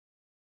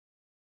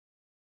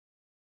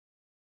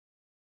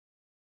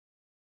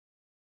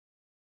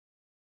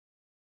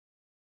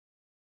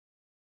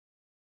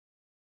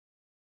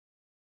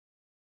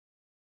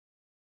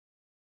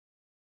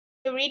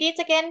You read it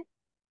again.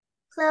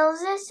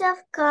 Clauses of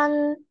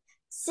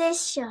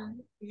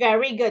concession.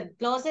 Very good.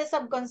 Clauses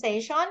of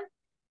concession.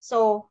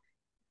 So,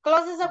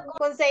 clauses of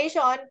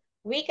concession,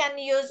 we can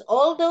use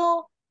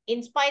although,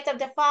 in spite of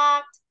the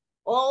fact,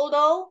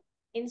 although,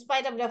 in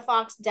spite of the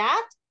fact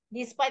that,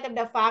 despite of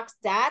the fact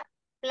that,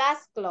 plus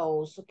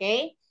clause,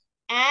 okay?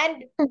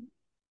 And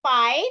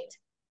spite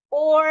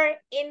or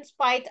in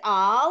spite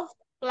of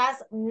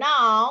plus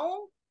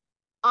noun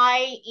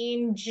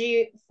ing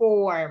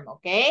form,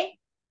 okay?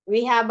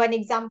 We have an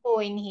example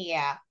in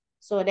here.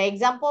 So the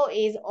example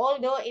is,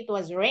 although it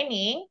was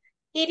raining,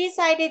 he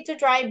decided to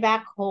drive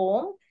back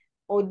home.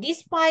 Or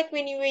despite,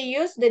 when you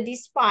use the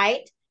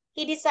despite,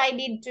 he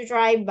decided to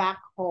drive back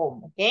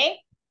home, okay?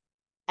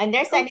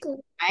 Understand it,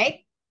 Okay.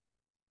 right?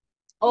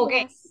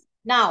 Okay. Yes.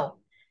 Now,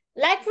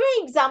 like for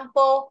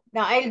example,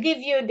 now I'll give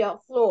you the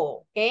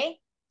flow, okay?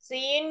 So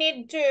you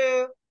need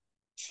to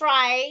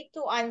try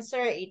to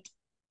answer it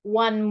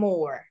one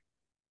more,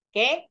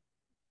 okay?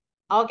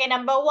 Okay,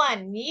 number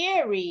one,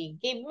 Yuri,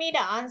 give me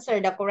the answer,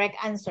 the correct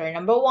answer.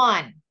 Number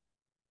one.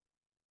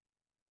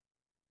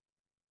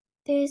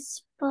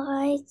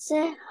 Despite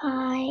the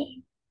high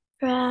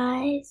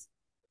price,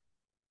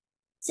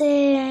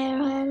 they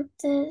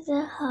rented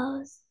the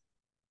house.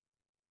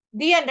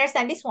 Do you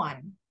understand this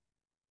one?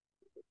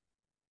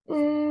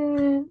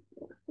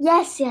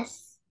 Yes,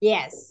 yes.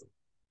 Yes.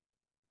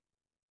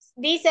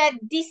 They said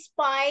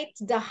despite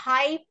the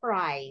high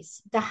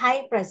price,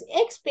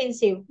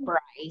 expensive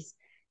price,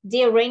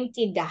 they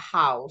rented the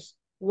house.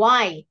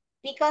 Why?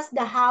 Because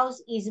the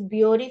house is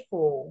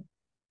beautiful.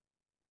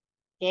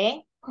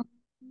 Okay?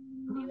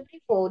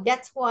 Beautiful.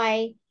 That's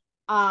why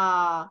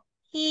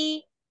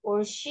he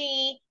or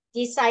she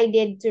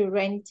decided to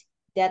rent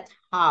that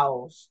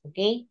house.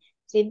 Okay?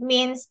 So it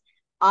means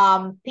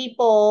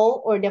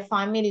people or the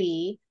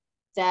family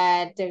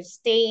that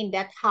stay in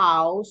that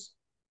house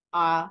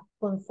are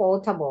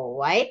comfortable,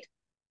 right?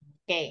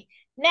 Okay.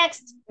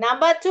 Next,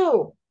 number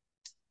two.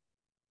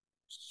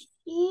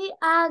 She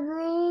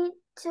agreed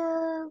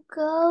to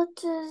go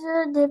to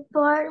the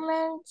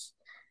department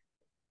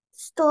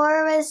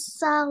store with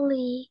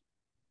Sally,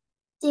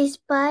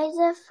 despite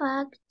the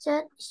fact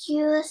that she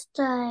was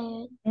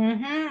tired.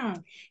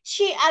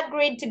 She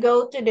agreed to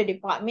go to the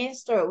department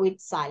store with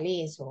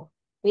Sally. So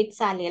with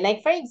Sally,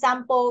 like for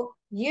example,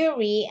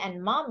 Yuri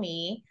and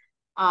Mommy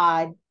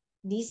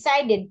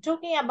decided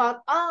talking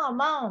about,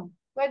 Mom,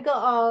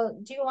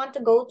 do you want to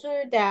go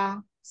to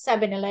the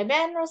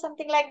 7-Eleven or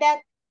something like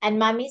that? And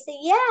Mommy said,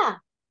 yeah,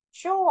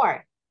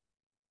 sure.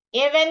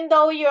 Even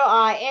though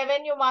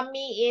even your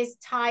mommy is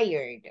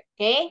tired,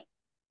 okay?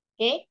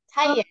 Okay,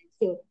 Oh, tired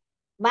too.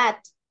 But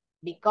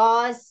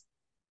because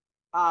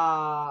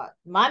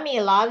mommy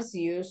loves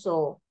you,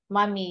 so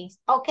mommy,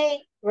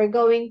 okay, we're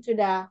going to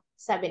the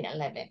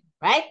 7-Eleven,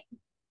 right?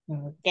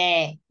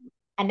 Okay,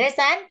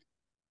 understand?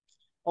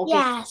 Okay,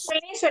 yes.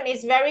 explanation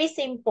is very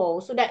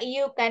simple so that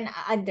you can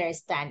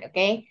understand,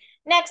 okay?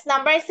 Next,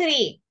 number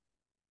three.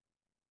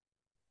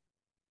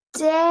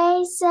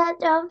 They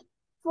set off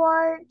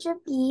for the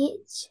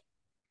beach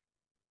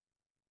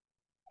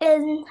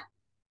in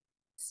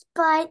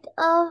spite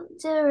of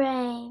the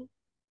rain.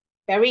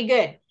 Very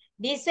good.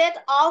 They set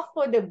off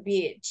for the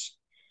beach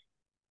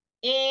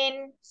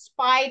in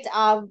spite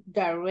of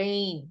the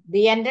rain. Do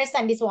you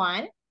understand this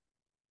one?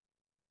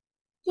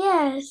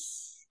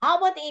 Yes. How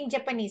about in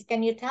Japanese?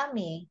 Can you tell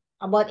me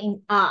about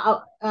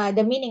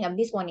the meaning of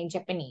this one in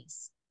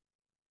Japanese?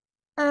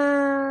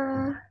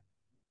 Uh,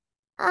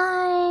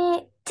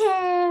 I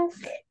think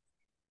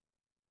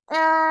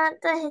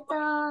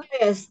the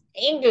Yes,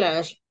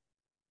 English.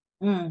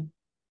 Mm.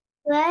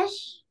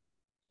 English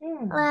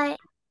Mm. like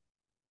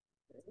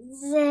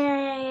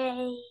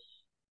they.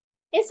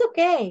 It's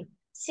okay.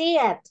 See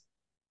it.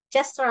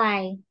 Just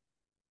try.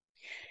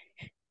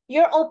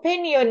 Your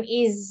opinion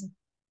is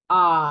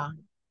uh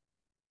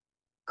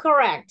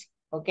correct.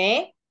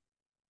 Okay?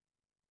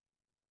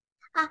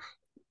 Uh,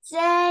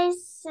 they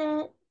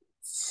said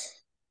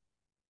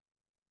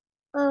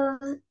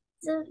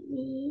the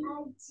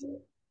beach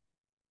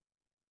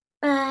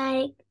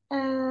like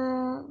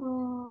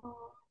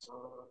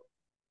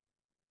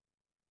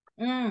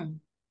Mm.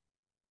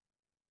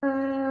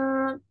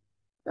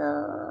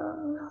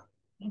 the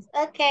It's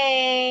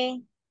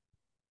okay.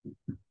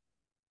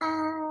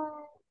 uh,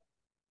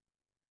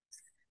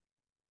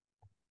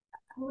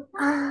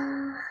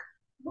 uh,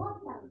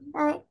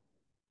 like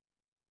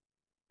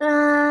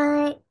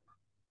like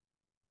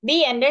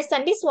B,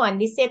 understand this one.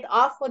 They set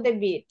off for the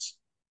beach.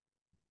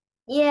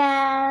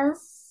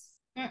 yes.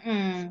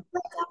 Mm-mm.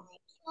 But I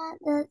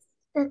can't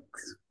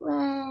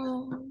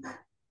explain.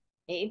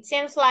 It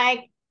seems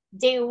like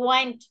they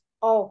went,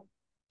 oh,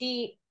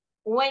 they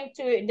went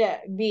to the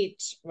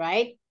beach,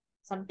 right?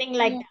 Something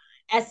like Yeah.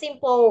 that. A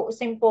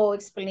simple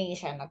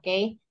explanation,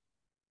 okay?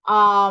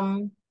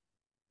 Um,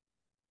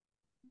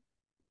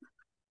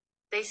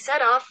 They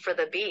set off for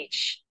the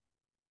beach.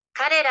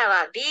 彼ら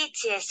はビー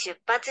チへ出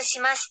発し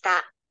まし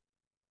た。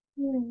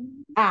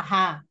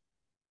aha.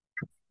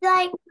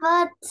 Like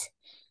but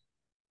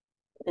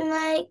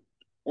like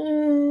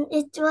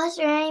It was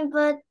rain,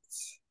 but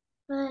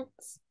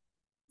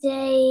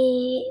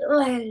they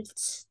went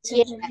to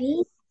Yes. the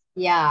beach.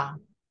 Yeah.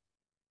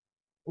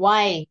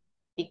 Why?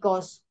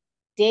 Because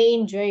they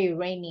enjoy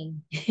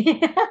raining.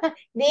 They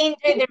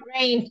enjoy the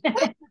rain.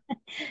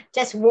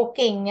 Just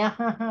walking.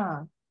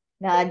 No,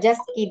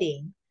 just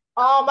kidding.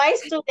 Oh, my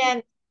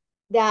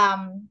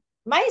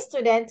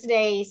student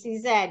today, she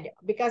said,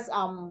 because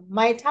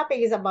my topic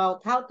is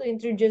about how to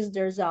introduce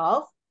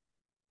themselves.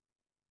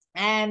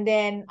 And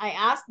then I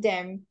asked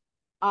them,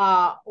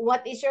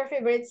 what is your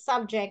favorite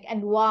subject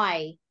and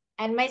why?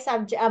 And my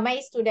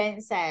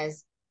student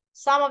says,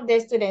 some of the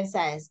students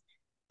says,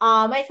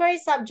 my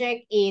favorite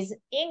subject is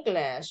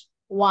English.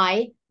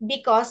 Why?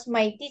 Because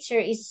my teacher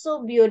is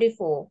so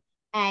beautiful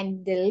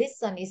and the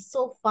lesson is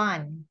so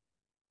fun.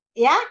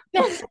 Yeah?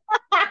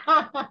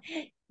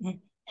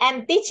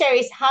 And teacher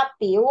is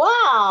happy.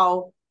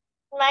 Wow.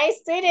 My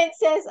student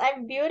says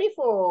I'm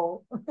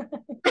beautiful.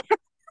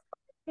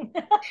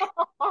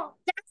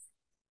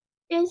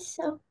 It's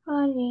so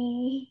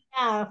funny.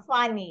 Yeah,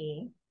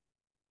 funny.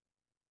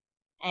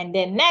 And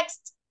then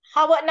next,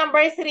 how about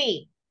number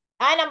 3?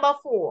 Number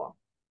 4.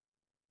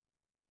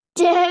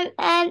 Tim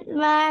and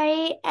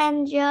Mary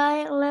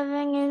enjoy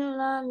living in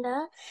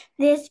London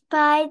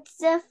despite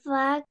the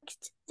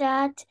fact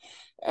that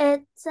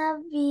it's a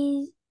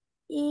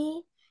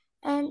busy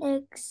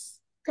and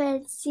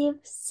expensive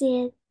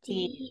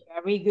city.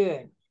 Very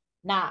good.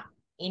 Now,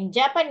 in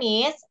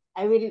Japanese,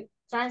 I will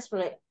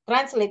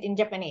translate in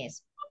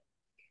Japanese.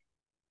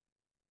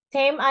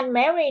 Tim and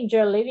Mary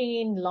enjoy living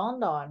in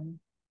London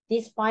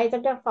despite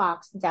of the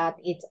fact that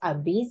it's a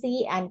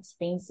busy and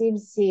expensive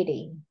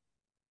city.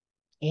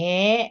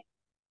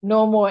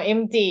 No more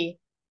empty.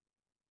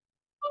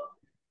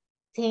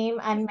 Tim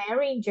and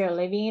Mary enjoy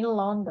living in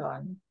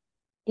London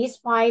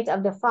despite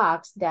of the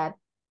fact that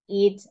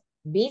it's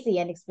busy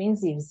and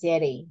expensive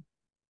city.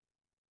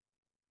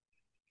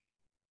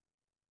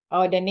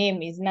 Oh, the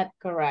name is not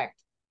correct.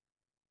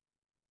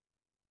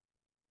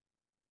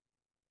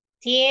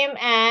 Tim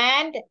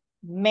and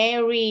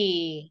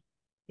Mary.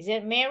 Is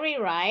it Mary,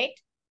 right?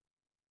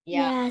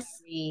 Yeah,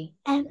 Yes. Mary.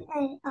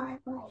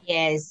 M-A-R-Y.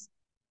 Yes.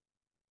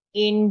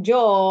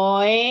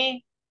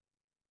 Enjoy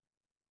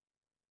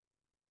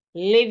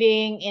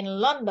living in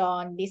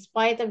London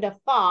despite of the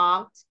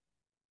fact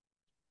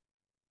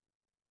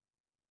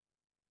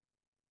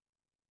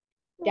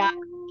that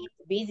it's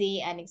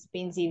busy and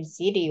expensive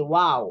city.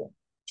 Wow.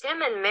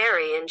 Tim and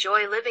Mary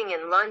enjoy living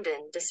in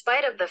London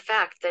despite of the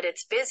fact that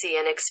it's busy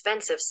and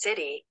expensive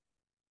city.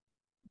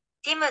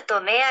 ティムと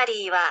メア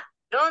リーは、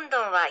ロンド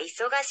ンは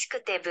忙し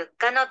くて物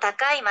価の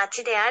高い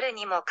街である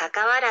にもか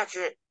かわら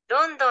ず、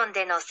ロンドン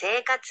での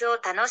生活を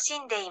楽し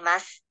んでいま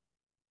す。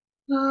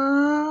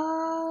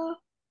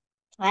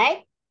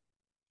Right?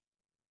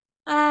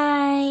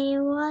 I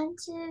want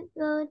to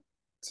go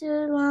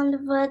to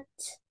London, but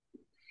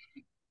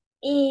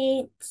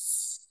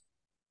it's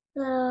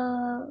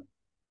so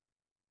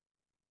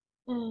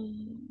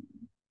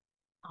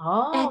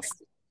Oh,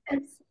 expensive.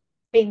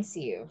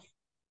 expensive.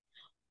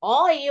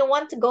 Oh, you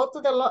want to go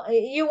to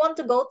you want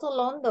to go to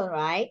London,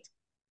 right?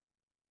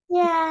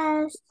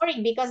 Yes.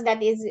 Sorry, because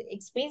that is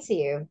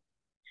expensive.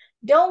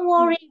 Don't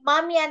worry,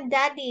 mommy and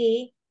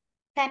daddy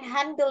can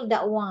handle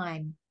that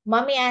one.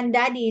 Mommy and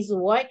daddy is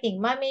working.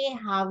 Mommy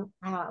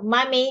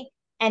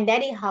and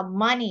daddy have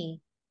money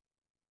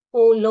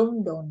for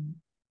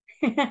London.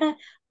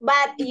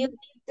 But you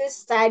need to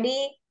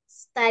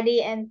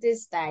study and to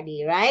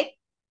study, right?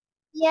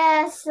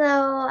 Yeah, so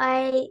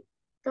I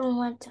don't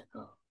want to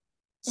go.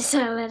 Just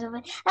a little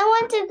bit. I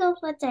want to go,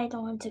 but I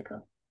don't want to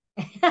go.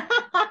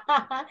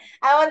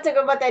 I want to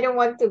go, but I don't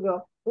want to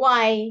go.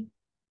 Why?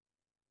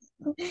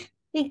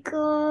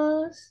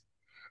 Because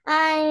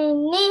I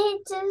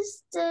need to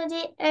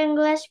study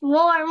English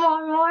more,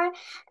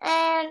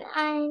 and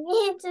I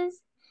need to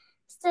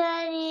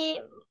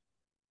study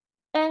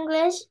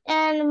English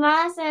and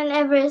math and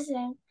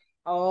everything.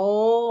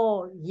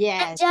 Oh, And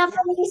yes.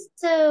 Japanese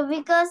too,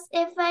 because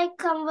if I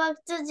come back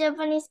to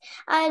Japanese,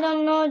 I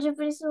don't know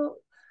Japanese. So,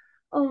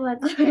 oh my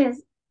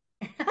goodness.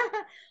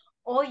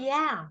 Oh,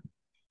 yeah.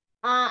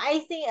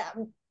 I think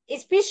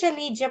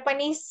especially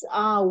Japanese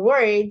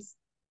words.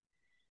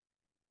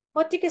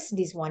 What is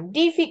this one?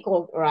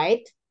 Difficult,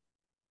 right?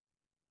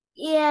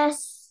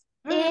 Yes,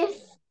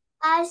 if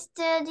I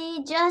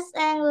study just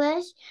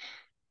English,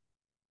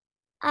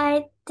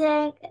 I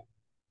think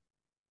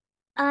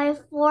I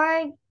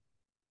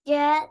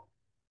forget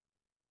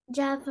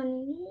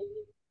Japanese.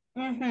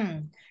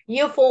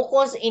 You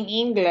focus in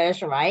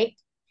English, right?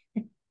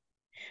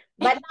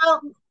 But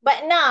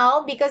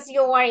now, because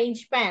you are in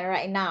Japan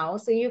right now,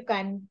 so you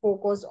can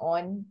focus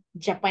on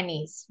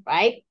Japanese,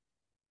 right?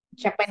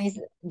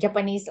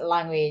 Japanese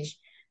language.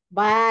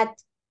 But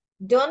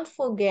don't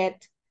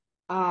forget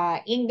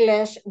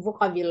English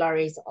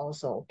vocabularies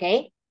also,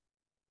 okay?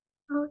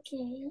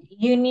 Okay.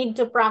 You need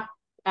to practice,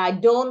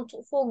 don't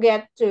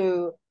forget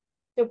to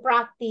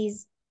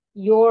practice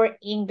your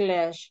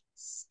English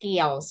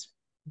skills,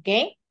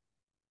 okay?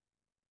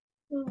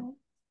 Mm.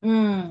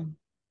 Mm.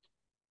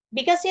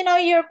 Because you know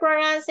your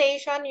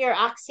pronunciation, your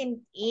accent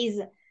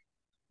is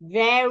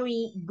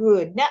very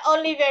good. Not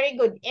only very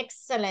good,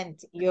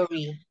 excellent,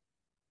 Yuri.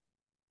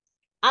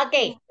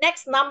 Okay,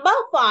 next number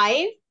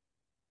 5.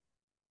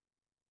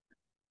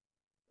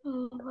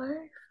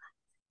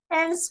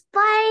 In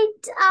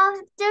spite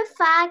of the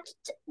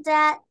fact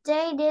that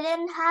they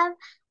didn't have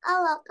a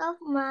lot of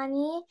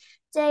money,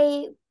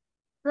 they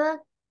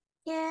booked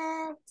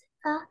a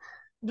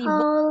The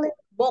holiday.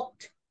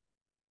 booked.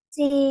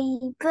 They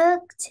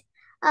booked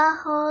a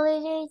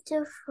holiday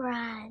to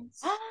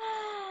France.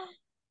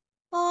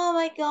 Oh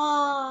my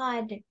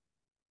God.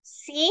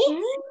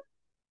 See?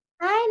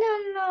 I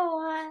don't know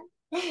what.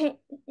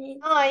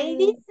 Oh,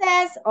 it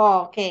says,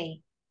 oh,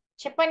 okay.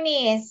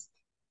 Japanese.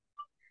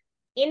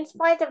 In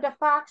spite of the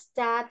fact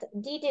that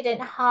they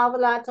didn't have a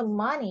lot of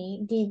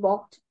money, they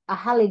booked a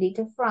holiday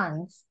to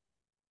France.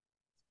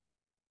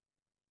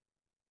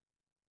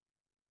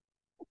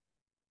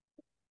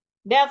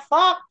 The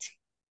fact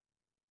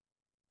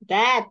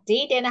that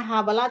they didn't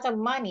have a lot of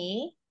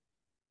money,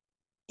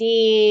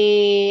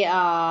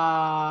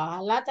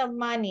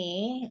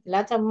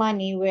 lot of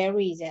money, where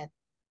is it?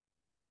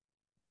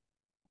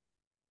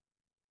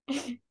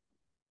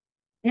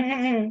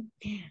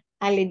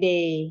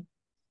 Holiday,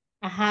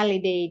 a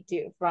holiday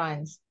to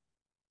France.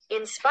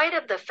 In spite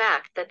of the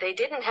fact that they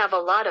didn't have a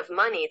lot of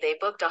money, they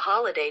booked a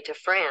holiday to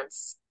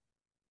France.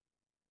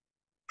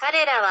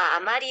 彼らは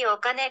あまりお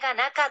金が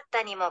なかっ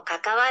たにもか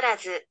かわら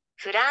ず、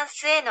フラン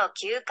スへの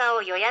休暇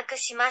を予約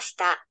しまし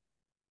た。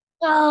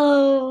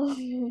Oh.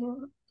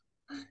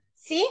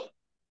 See?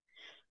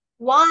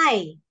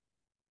 Why?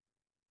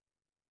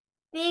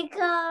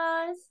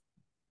 Because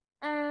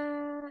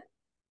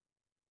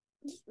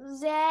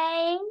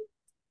they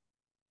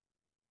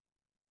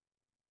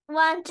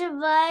want to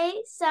buy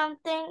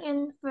something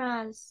in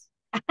France.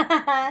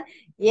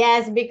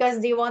 Yes,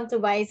 because they want to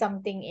buy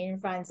something in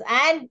France.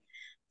 And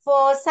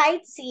for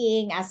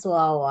sightseeing as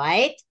well,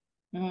 right?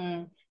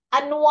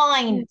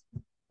 Unwind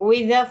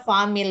with the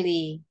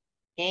family.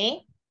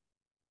 Okay?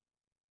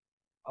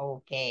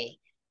 Okay.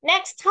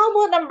 Next, how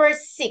about number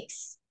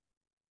 6?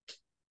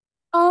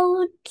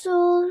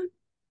 Although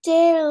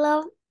they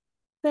love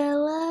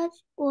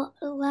village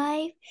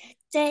life,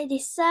 they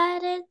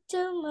decided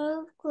to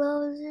move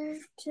closer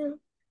to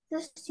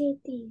the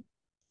city.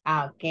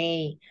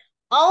 Okay.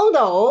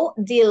 Although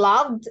they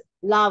loved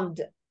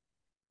village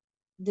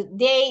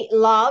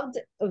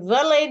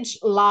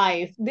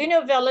life. Do you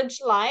know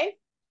village life?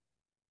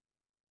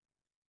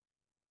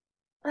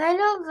 I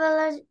know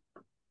village.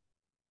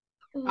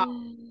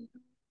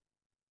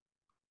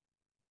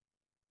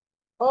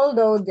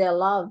 Although they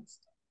loved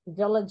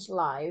village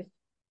life,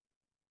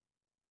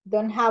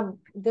 don't have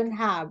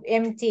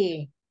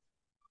empty.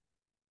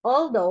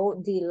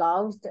 Although they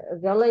loved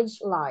village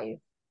life.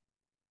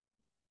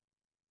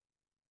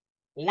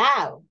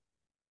 Loud.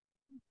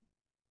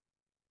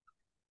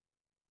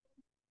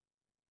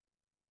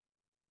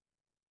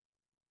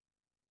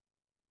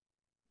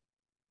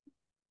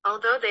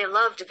 Although they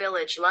loved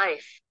village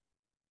life.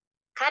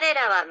 彼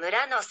らは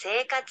村の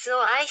生活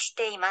を愛し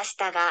ていまし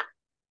たが、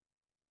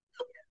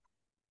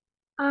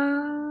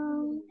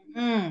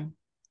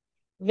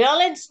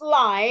village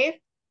life,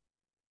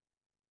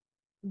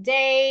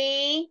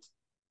 they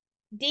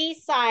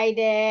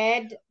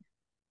decided,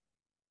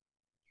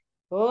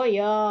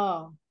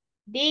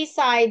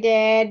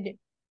 decided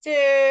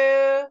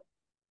to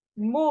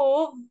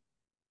move,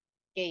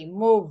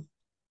 move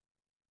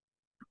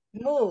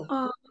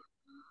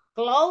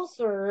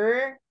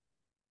closer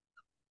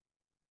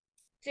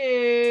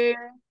to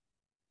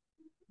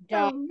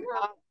the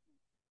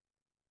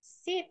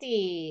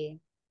city.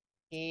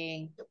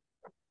 Okay.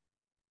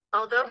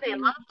 Although they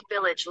loved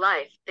village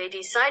life, they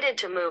decided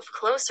to move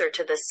closer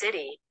to the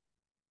city.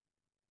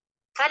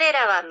 彼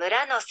らは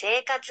村の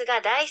生活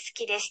が大好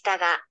きでした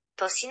が、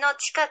都市の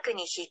近く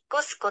に引っ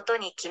越すこと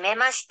に決め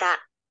まし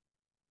た。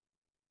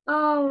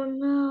Oh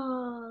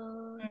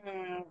no.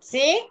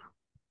 See?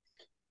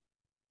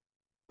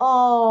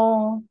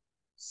 Oh,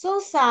 so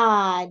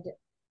sad.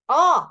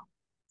 Oh,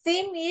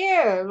 same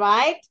year,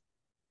 right?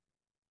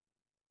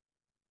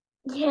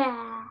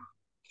 Yeah.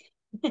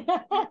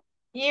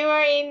 You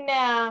were in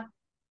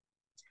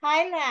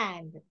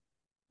Thailand.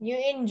 You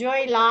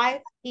enjoy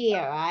life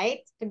here,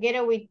 right?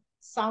 Together with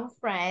some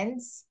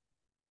friends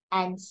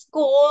and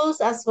schools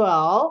as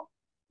well.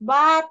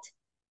 But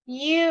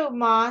you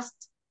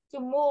must to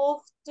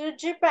move to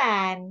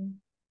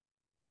Japan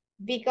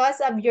because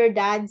of your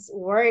dad's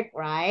work,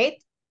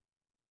 right?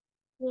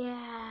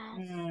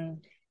 Yeah.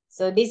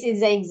 So this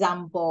is the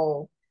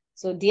example.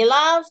 So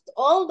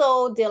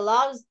although they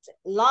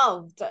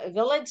loved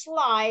village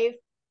life,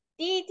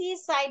 they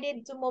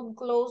decided to move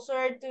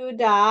closer to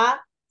the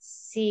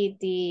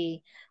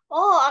city.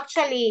 Oh,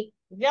 actually,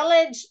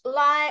 village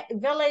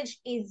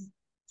is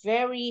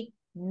very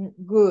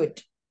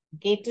good,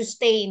 okay, to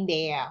stay in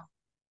there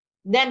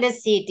than the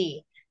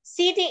city.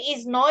 City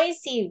is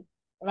noisy,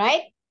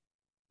 right?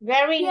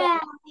 Very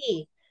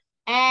noisy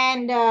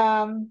and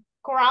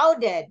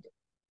crowded,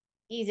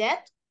 is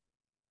it?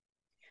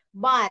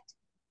 But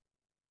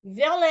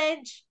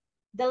village,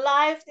 the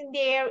life in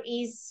there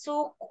is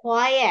so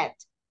quiet.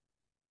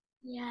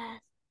 Yes.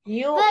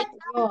 You But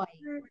enjoy.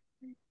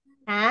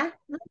 Huh?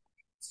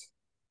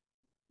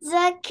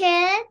 the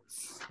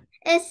kids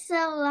is so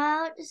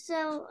loud,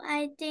 so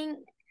I think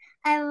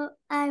I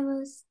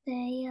will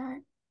stay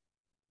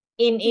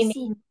In the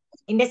city.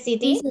 in the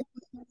city?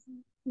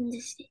 In the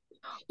city.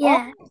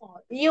 Yeah. Oh,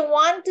 you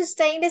want to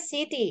stay in the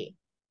city?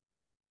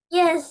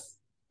 Yes,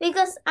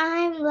 because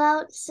I'm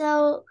loud,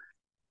 so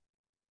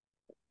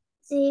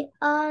the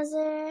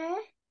other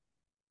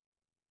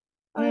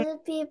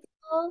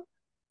people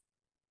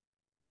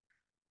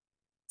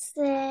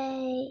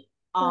say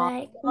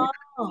like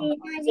Oh,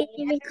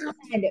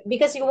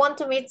 because you want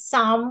to meet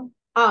some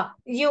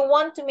you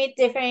want to meet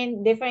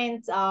different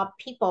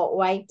people,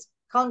 right?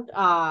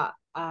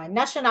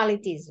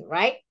 Nationalities,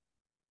 right?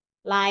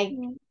 Like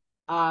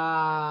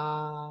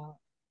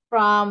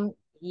from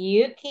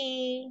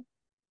UK,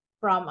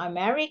 from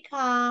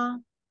America,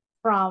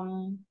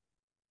 from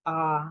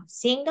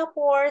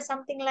Singapore,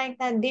 something like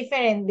that.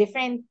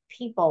 Different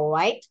people,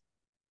 right?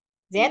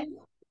 That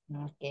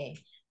okay.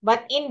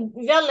 But in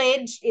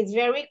village, it's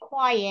very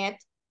quiet.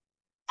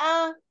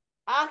 Uh,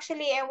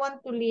 Actually, I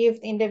want to live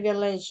in the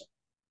village.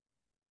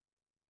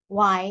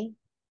 Why?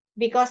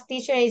 Because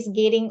teacher is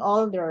getting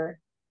older.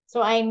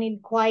 So I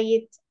need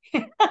quiet.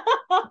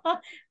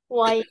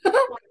 Quiet.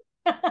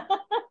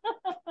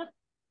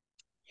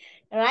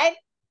 Right?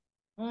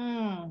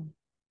 Mm.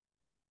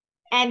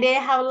 And they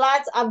have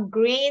lots of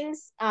green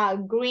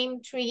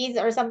trees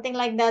or something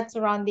like that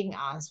surrounding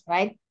us,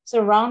 right?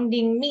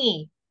 Surrounding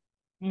me.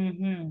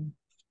 Mm-hmm.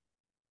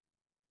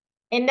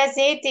 In the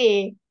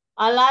city,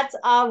 a lot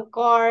of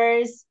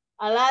cars,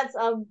 a lot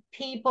of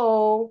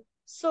people,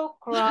 so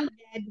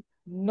crowded,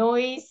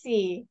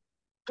 noisy.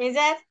 Is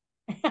it?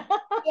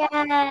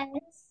 Yes.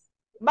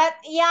 But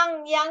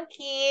young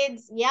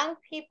kids, young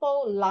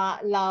people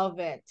love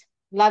it.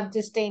 Love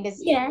to stay in the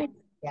city. Yes.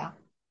 Yeah.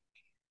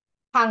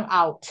 Hang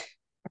out.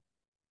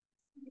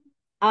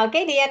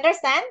 Okay, do you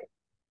understand?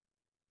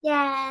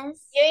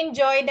 Yes. You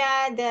enjoy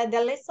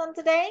the lesson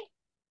today?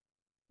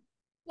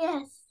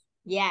 Yes.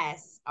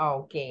 Yes.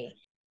 Okay.